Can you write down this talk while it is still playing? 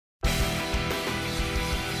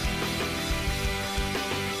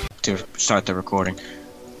to start the recording.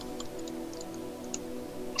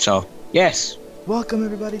 So, yes. Welcome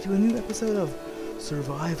everybody to a new episode of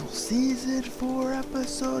Survival Season 4,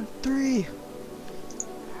 Episode 3.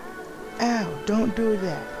 Ow, don't do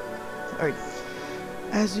that. Alright,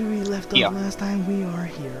 as we left off last time, we are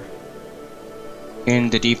here.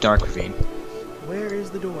 In the deep dark ravine. Where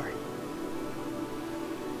is the door?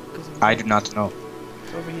 I do not know.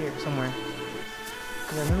 It's over here, somewhere.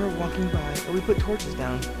 Because I remember walking by, oh, we put torches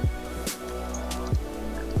down.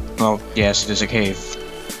 Well, yes, it is a cave.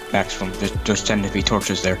 Maximum, there's tend to be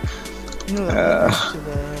torches there. You know that to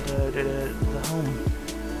the home.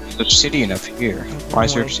 There's obsidian up here. Why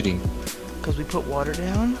is there obsidian? Because we put water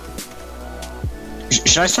down.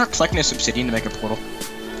 Should I start collecting this obsidian to make a portal?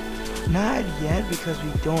 Not yet, because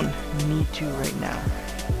we don't need to right now.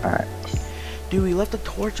 Alright. Dude, we left a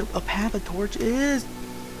torch up half a torch is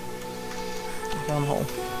down the hole.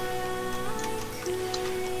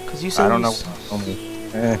 Cause you said I don't know.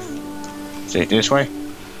 Is it this way?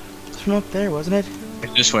 It's from up there, wasn't it?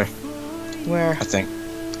 It's this way. Where? I think.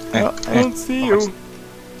 I don't see you.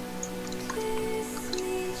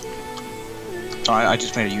 Oh, I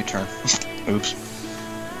just made a U-turn. Oops.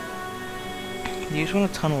 You just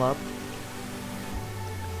want to tunnel up?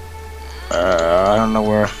 I don't know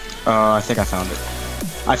where. I think I found it.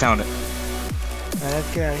 I found it. Alright,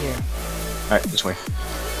 let's get out of here. Alright, this way.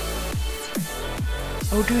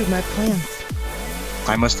 Oh, dude, my plants.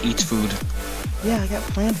 I must eat food. Yeah, I got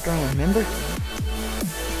plants growing, remember?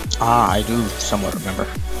 Ah, I do somewhat remember.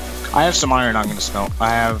 I have some iron I'm gonna smelt. I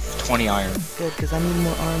have 20 iron. Good, because I need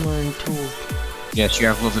more armor and tools. Yes, you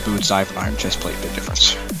have leather boots, I have an iron chest plate, big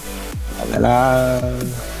difference. La la la.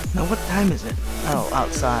 Now, what time is it? Oh,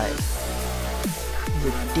 outside. Is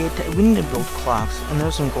it daytime? We need to build clocks, and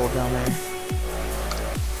there's some gold down there.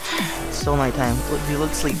 It's still nighttime. Dude,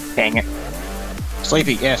 let's sleep. Dang it.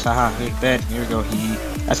 Sleepy, yes, haha. Good bed. Here we go.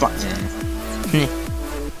 That's what.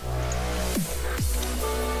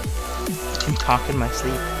 I'm talking my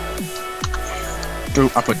sleep. Drew,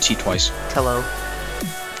 I put T twice. Hello.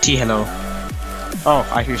 T hello. Oh,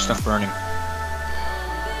 I hear stuff burning.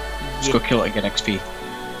 Let's go kill it and get XP.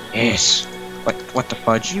 Yes. What the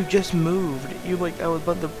fudge? You just moved. You I was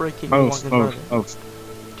about to break it. Move.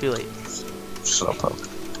 Too late. Slow poke.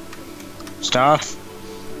 Stuff.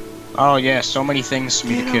 Oh yeah, so many things for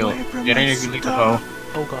me to kill. Did any of you leave the bow?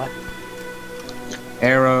 Oh god.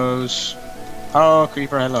 Arrows. Oh,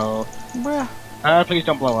 creeper, hello. Bruh. Please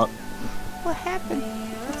don't blow up. What happened?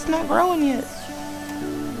 It's not growing yet.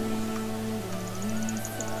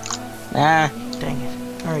 Ah. Dang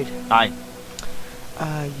it. Alright. Hi.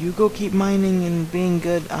 You go keep mining and being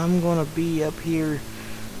good. I'm gonna be up here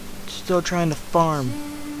still trying to farm.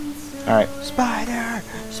 Alright. Spider!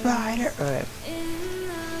 Spider! Alright.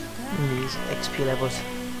 These XP levels.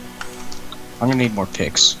 I'm gonna need more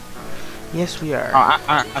picks. Yes, we are.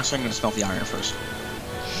 Actually, I'm gonna smelt the iron first.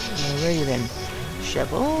 Alrighty then.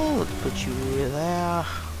 Shovel, let's put you there.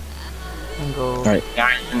 And go. Alright, the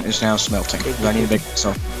iron is now smelting. I need to make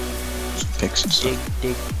myself some picks and stuff.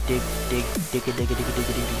 Dig.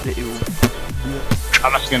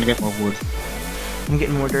 I'm actually gonna get more wood. I'm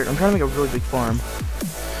getting more dirt. I'm trying to make a really big farm.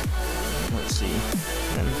 Let's see.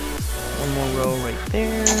 And one more row right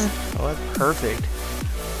there. Oh, that's perfect.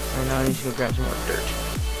 Alright, now I need to go grab some more dirt.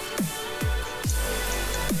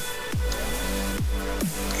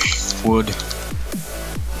 Wood.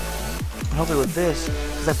 Hopefully with this,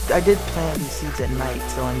 because I did plant these seeds at night,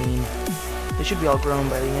 so I mean, they should be all grown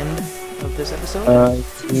by the end of this episode.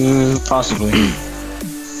 Possibly.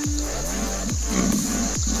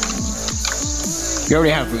 You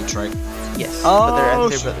already have roots, right? Yes. Oh,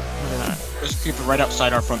 but they're not. There's a creeper right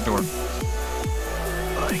outside our front door.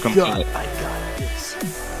 I got this.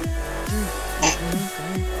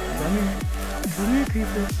 Come here,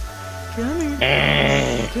 creeper. Come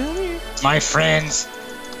here. My friends.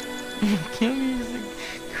 Come here.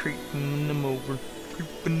 Creeping them over.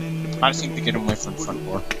 I just need to get them away from the front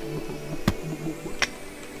door.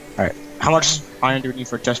 Alright. How much iron do we need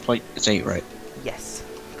for a chest plate? It's 8, right? Yes.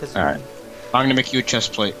 Alright. I'm gonna make you a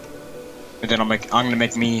chest plate. And then I'm gonna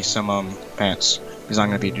make me some pants. Because I'm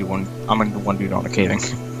gonna do one dude on the caving.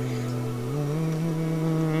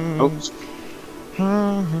 Oops.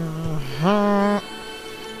 I'm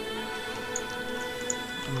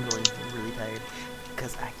really tired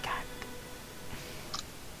because I got.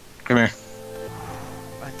 Come here.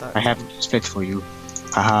 I have a fix for you.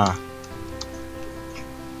 Haha.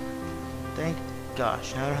 Thank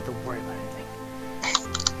gosh, now I don't have to worry about anything.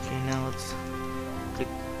 Okay, now let's click.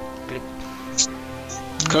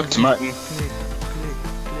 Cooked mutton. Click.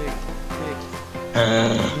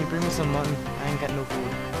 Can you bring me some mutton? I ain't got no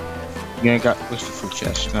food. You ain't got. Where's the food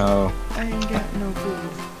chest? No. I ain't got no food.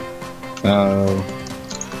 No.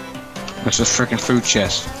 Where's the freaking food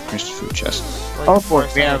chest? Where's the food chest? Like Oh boy,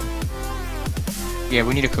 we have. Yeah,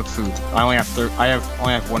 we need to cook food. I only have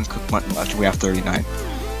only have one cooked mutton left. We have 39.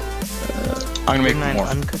 I'm gonna make more.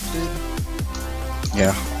 Uncooked food?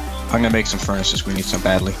 Yeah. I'm gonna make some furnaces. We need some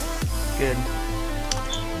badly. Good.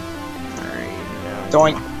 Alright, now.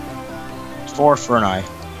 Doink. 4 for an eye.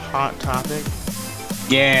 Hot topic.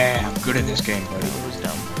 Yeah, I'm good at this game, buddy. That was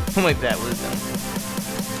dumb. Oh my, that was dumb.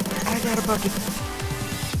 I got a bucket.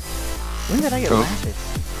 When did I get lapis?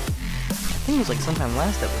 I think it was like sometime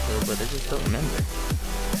last episode, but I just don't remember.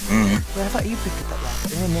 But I thought you picked up that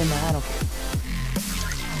lapis. And then I don't care.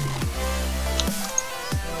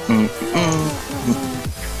 No.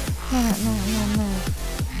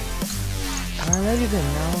 Alrighty then,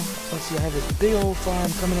 now. Let's see, I have this big old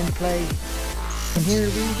farm coming into play. And here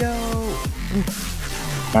we go.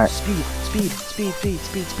 Alright. Speed.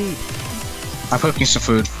 I'm cooking some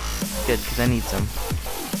food. Good, because I need some.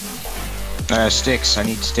 Sticks. I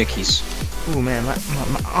need stickies. Ooh man, my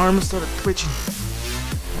arms started twitching.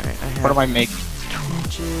 Alright, I have what do I make?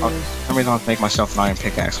 torches. I'm gonna make myself an iron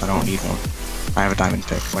pickaxe. I don't need one. I have a diamond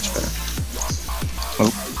pick. Much better.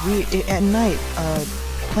 Oh. At night,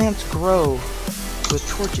 plants grow with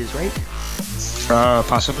torches, right?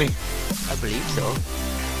 Possibly. I believe so.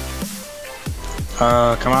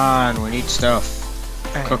 Come on. We need stuff.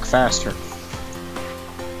 Right. Cook faster.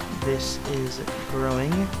 This is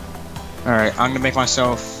growing. Alright, I'm gonna make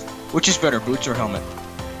myself... Which is better, boots or helmet?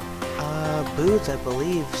 Boots, I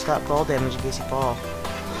believe. Stop fall damage in case you fall.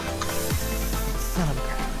 Son of a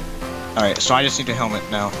crap. Alright, so I just need a helmet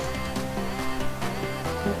now.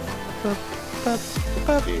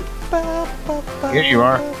 Here you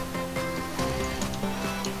are.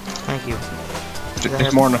 Thank you.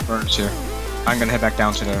 There's more in the furnace here. I'm gonna head back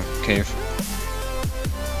down to the cave.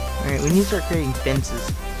 Alright, we need to start creating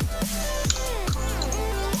fences.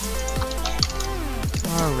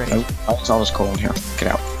 Alright. Oh, it's all this coal in here. Get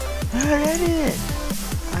out. Alrighty.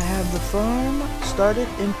 I have the farm started,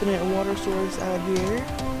 infinite water source out here.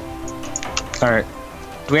 Alright.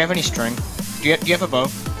 Do we have any string? Do you have a bow?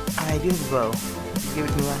 I do have a bow. You gave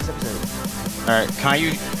it to me last episode. Alright, can I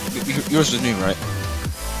use... Yours is new, right?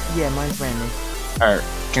 Yeah, mine's brand new. Alright,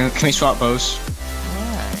 can we swap bows?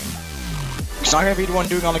 Why? Because I'm gonna be the one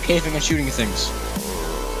doing all the caving and shooting things.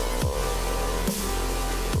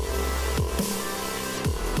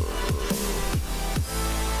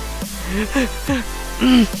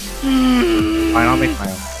 Fine, I'll make my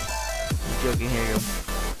own. I'm joking, here you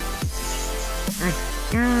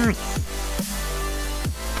go.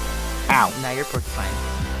 Ow. Now you're porcupine.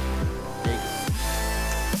 There you go.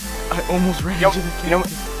 I almost ran into the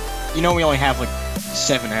cave. You know we only have like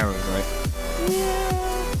 7 arrows, right?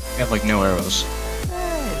 Yeah. We have like no arrows. I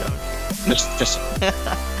don't. Just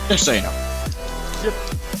so you know. Yep.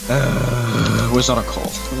 Where's all the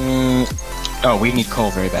coal? Oh, we need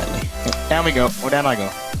coal very badly. Down we go. Oh, down I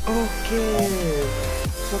go. Okay.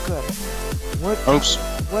 So good. Oops.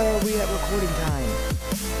 What are we at recording time?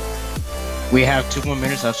 We have 2 more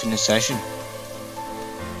minutes left in this session.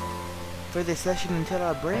 For this session until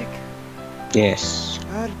our break? Yes.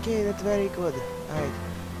 Okay, that's very good. Alright.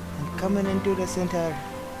 I'm coming into the center.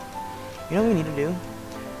 You know what we need to do?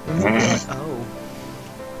 We need to oh.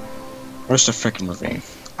 Where's the freaking ravine?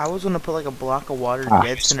 I was gonna put like a block of water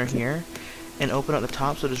dead center here and open up the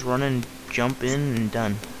top so just run and jump in and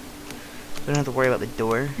done. So don't have to worry about the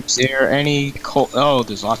door. Is there any coal? Oh,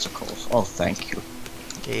 there's lots of coal. Oh, thank you.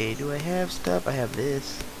 Okay, do I have stuff? I have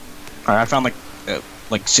this. Alright, I found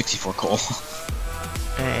like 64 coal.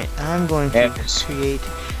 Alright, I'm going to create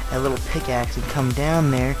a little pickaxe and come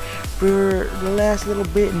down there for the last little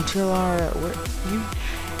bit until our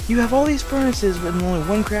you have all these furnaces but only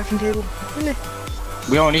one crafting table? Really?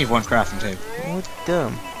 We only need one crafting table. What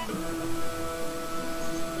dumb.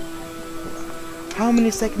 How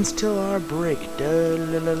many seconds till our break?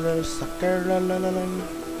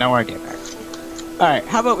 Now I get back. Alright,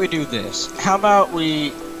 how about we do this? How about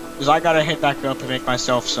we... Because I gotta head back up and make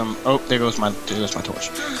myself some... Oh, there goes my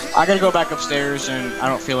torch. I gotta go back upstairs and I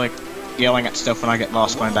don't feel like yelling at stuff when I get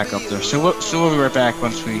lost going back up there. So we'll be right back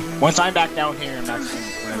once I'm back down here and back in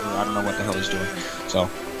whatever. I don't know what the hell he's doing. So...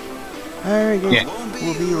 Alright guys,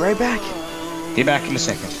 we'll be right back. Be back in a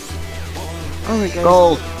second. Alright guys,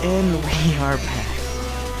 Gold. And we are back.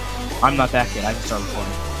 I'm not back yet, I can start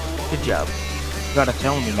recording. Good job. You gotta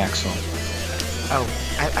tell me, Maxwell. Oh,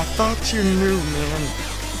 I thought you knew, man.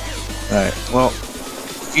 Alright, well,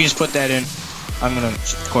 you just put that in. I'm gonna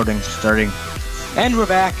recording starting. And we're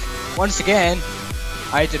back, once again,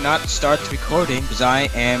 I did not start recording because I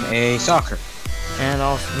am a soccer. And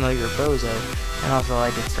also, no, you're a bozo. And also,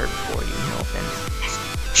 I did start before you, no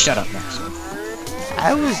offense. Shut up, Maxwell.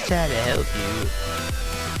 I was trying to help you.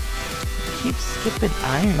 Keep skipping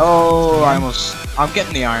iron. Oh, I'm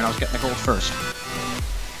getting the iron. I was getting the gold first.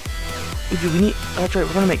 Dude, we need. That's right.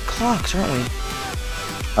 We're gonna make clocks, aren't we?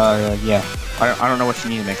 Yeah. I don't know what you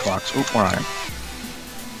need to make clocks. Oop, more iron.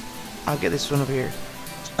 I'll get this one over here.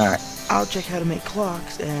 All right. I'll check how to make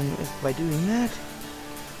clocks, and if by doing that,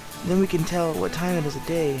 then we can tell what time it is a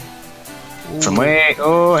day. Ooh. From way.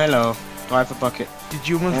 Oh, hello. Do I have a bucket? Did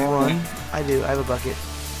you almost run? I do. I have a bucket.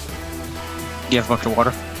 Do you have a bucket of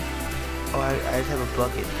water? Oh, I just have a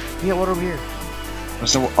bucket. You got water over here.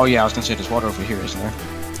 Oh yeah, I was gonna say there's water over here, isn't there?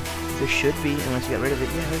 There should be, unless you got rid of it.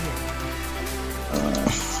 Yeah, right here.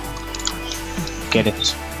 Get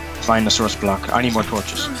it. Find the source block. I need more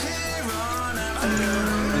torches.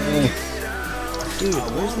 Dude,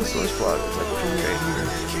 where's the source block? It's like right here.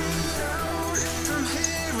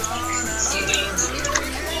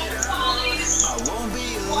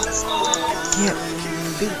 Can't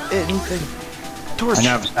fit anything. Torch. I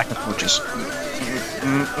now have a stack of torches.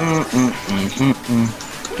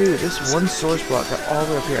 Dude, this one source block got all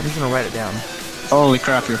the way up here. I'm just gonna write it down. Holy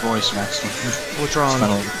crap, your voice, Max. What's wrong?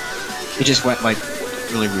 It just went like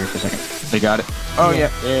really weird for a second. They got it. Oh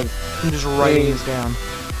yeah. I'm just writing this down.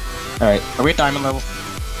 Alright, are we at diamond level?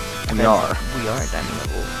 We are. We are at diamond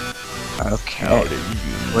level. Okay. How did you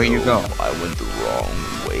Where you go? I went the wrong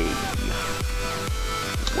way.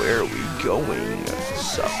 Where are we going,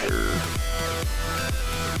 sucker?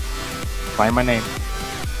 Find my name.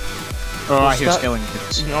 Oh, I hear scaling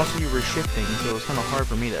kids. And also you were shifting, so it's kind of hard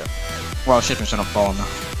for me to... Well, shifting's not fall enough.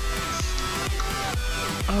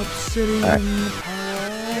 Obsidian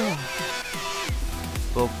power.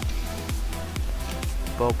 Boop.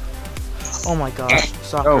 Boop. Oh my gosh,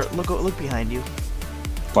 soccer! Oh. Look behind you.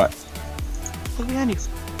 What? Look behind you.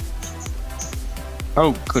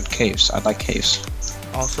 Oh, good caves. I like caves.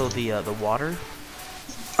 Also the water.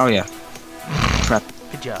 Oh yeah. Crap.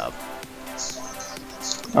 Good job.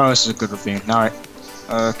 Oh, this is a good ravine. Alright.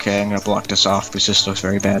 Okay, I'm gonna block this off because this looks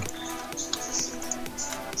very bad.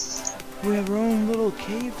 We have our own little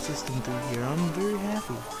cave system through here. I'm very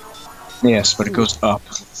happy. Yes, but it goes up.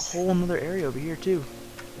 Whole another area over here too.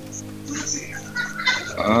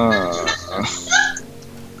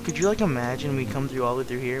 Could you like imagine we come through all the way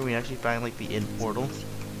through here and we actually find like the end portal?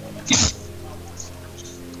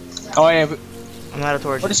 Oh yeah. I'm out of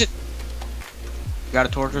torches. What is it? You got a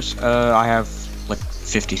torches? I have like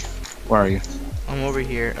 50. Where are you? I'm over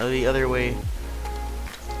here. The other way.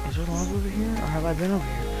 Is there lava over here? Or have I been over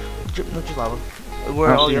here? No, just lava. Where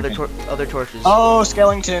are all the other torches? Oh,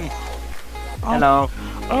 Skellington! Hello.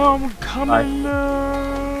 I'm coming. I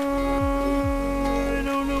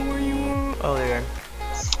don't know where you are. Oh, there.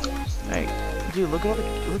 Hey, dude, look at all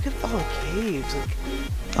the caves. Like,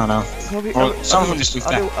 I know. Well, some of them just move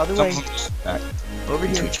back. Other way. Over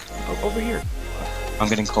here. Over here. I'm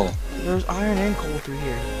getting coal. There's iron and coal through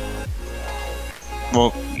here.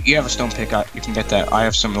 Well, you have a stone pick. You can get that. I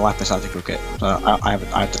have some lapis I have to go get. I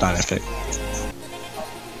have the diamond pick.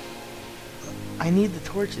 I need the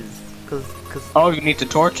torches, cause. Oh, you need the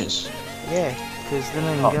torches. Yeah, cause then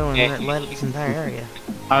I can go and light up this entire area.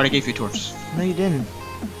 I already gave you torches. No, you didn't.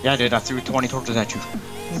 Yeah, I did. I threw 20 torches at you.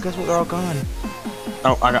 Well, guess what? They're all gone.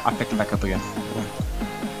 Oh, I picked them back up again.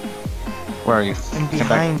 Where are you? I'm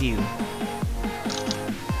behind you.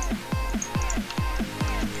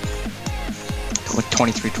 With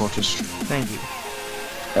 23 torches. Thank you.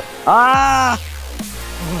 Yep. Ah!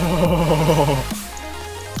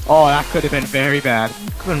 Oh, that could have been very bad. It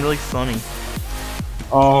could have been really funny.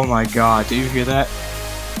 Oh my god, did you hear that?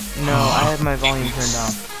 No, I had my volume turned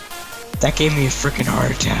off. That gave me a freaking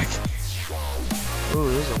heart attack.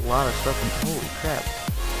 Ooh, there's a lot of stuff in. Holy crap.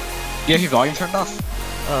 You have your volume turned off?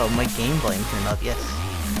 Oh, my game volume turned off, yes.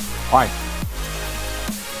 Why?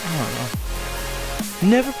 I don't know.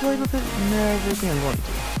 Never played with it? Never been going to.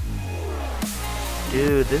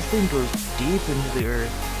 Dude, this thing goes deep into the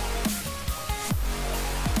earth.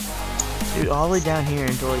 Dude, all the way down here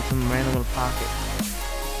into like some random little pocket.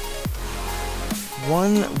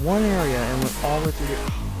 One area and went all the way through here.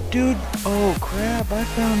 Dude, oh crap, I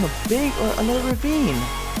found another ravine.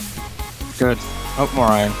 Good. Oh, more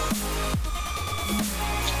iron.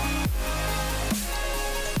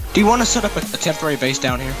 Do you want to set up a temporary base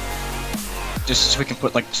down here? Just so we can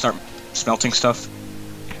start smelting stuff?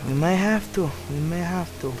 We may have to. We may have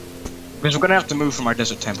to. Because we're gonna have to move from our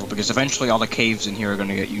desert temple, because eventually all the caves in here are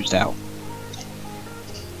gonna get used out.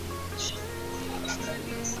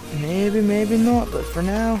 Maybe, maybe not, but for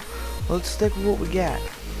now, Let's stick with what we got.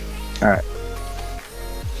 Alright.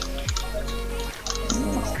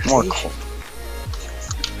 More coal.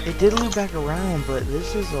 It did loop back around, but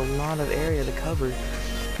this is a lot of area to cover.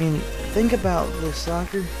 I mean, think about this,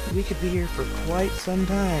 Soccer. We could be here for quite some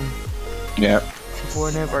time. Yeah. Before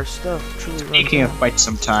any of our stuff truly runs Speaking of out. quite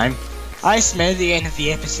some time, I smell the end of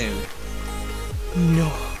the episode.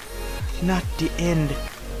 No, not the end.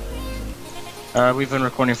 We've been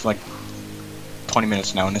recording for like 20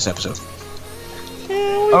 minutes now in this episode.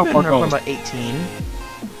 Yeah, we've been recording about 18.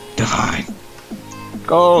 Divine.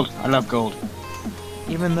 Gold. I love gold.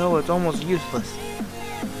 Even though it's almost useless.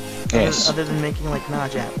 Yes. Other than making like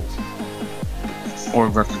notch apples. Or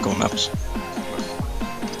record golden apples.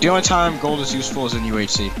 The only time gold is useful is in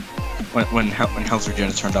UHC. When health regen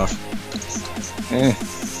is turned off.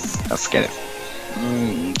 I'll forget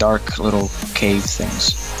it. Dark little cave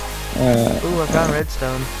things. Ooh, I found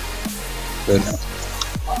redstone. Good.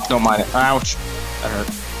 Don't mind it. Ouch. That hurt.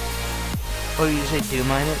 Oh, you say do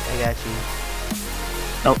mine it? I got you.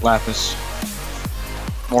 Nope, lapis.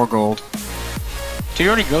 More gold. Did you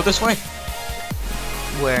already go this way?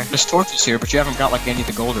 Where? There's torches here, but you haven't got like any of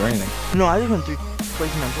the gold or anything. No, I just went through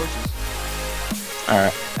placing down torches.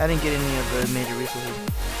 Alright. I didn't get any of the major resources.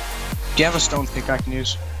 Do you have a stone pick I can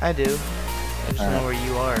use? I do. I just don't know where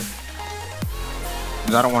you are.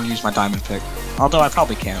 Because I don't want to use my diamond pick. Although I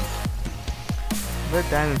probably can. That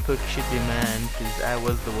diamond pick should be mine, because I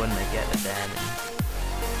was the one that got the diamond.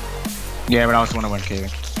 Yeah, but I was the one that went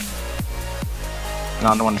caving. And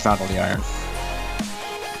I'm the one that found all the iron.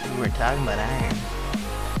 We weren't talking about iron.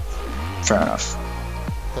 Fair enough.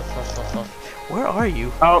 Where are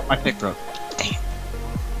you? Oh, my pick broke. Damn.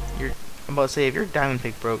 I'm about to say, if your diamond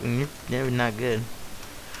pick broke, then you're not good.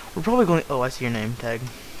 We're probably going. Oh, I see your name tag.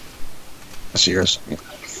 That's yours.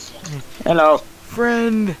 Hello.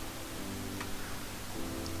 Friend!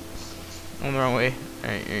 On the wrong way.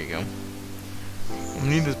 Alright, here you go. I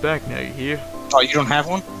need this back now, you hear? Oh, you don't have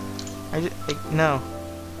one? No.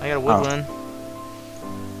 I got a wood one.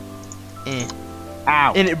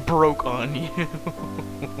 Ow. And it broke on you.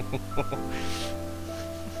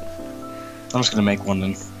 I'm just gonna make one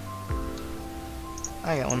then.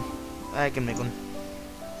 I got one. I can make one.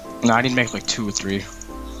 No, I need to make like 2 or 3.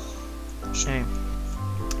 Anyway.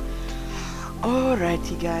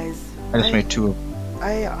 Alrighty, guys. I just made 2 of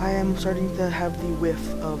I am starting to have the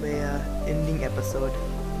whiff of a ending episode.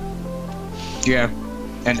 Yeah.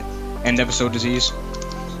 End episode disease.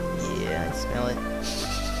 Yeah, I smell it.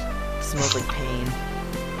 It smells like pain.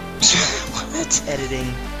 What?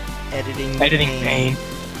 Editing pain.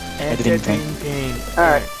 Editing pain.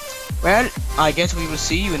 Alright. Well, I guess we will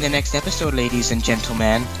see you in the next episode, ladies and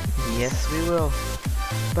gentlemen. Yes, we will.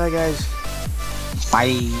 Bye, guys.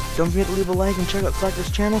 Bye. Don't forget to leave a like and check out Soccer's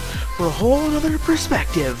channel for a whole other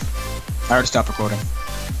perspective. I already stopped recording.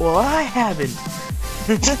 Well, I haven't.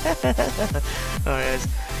 Alright, guys.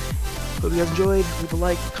 Hope you guys enjoyed. Leave a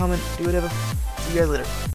like, comment, do whatever. See you guys later.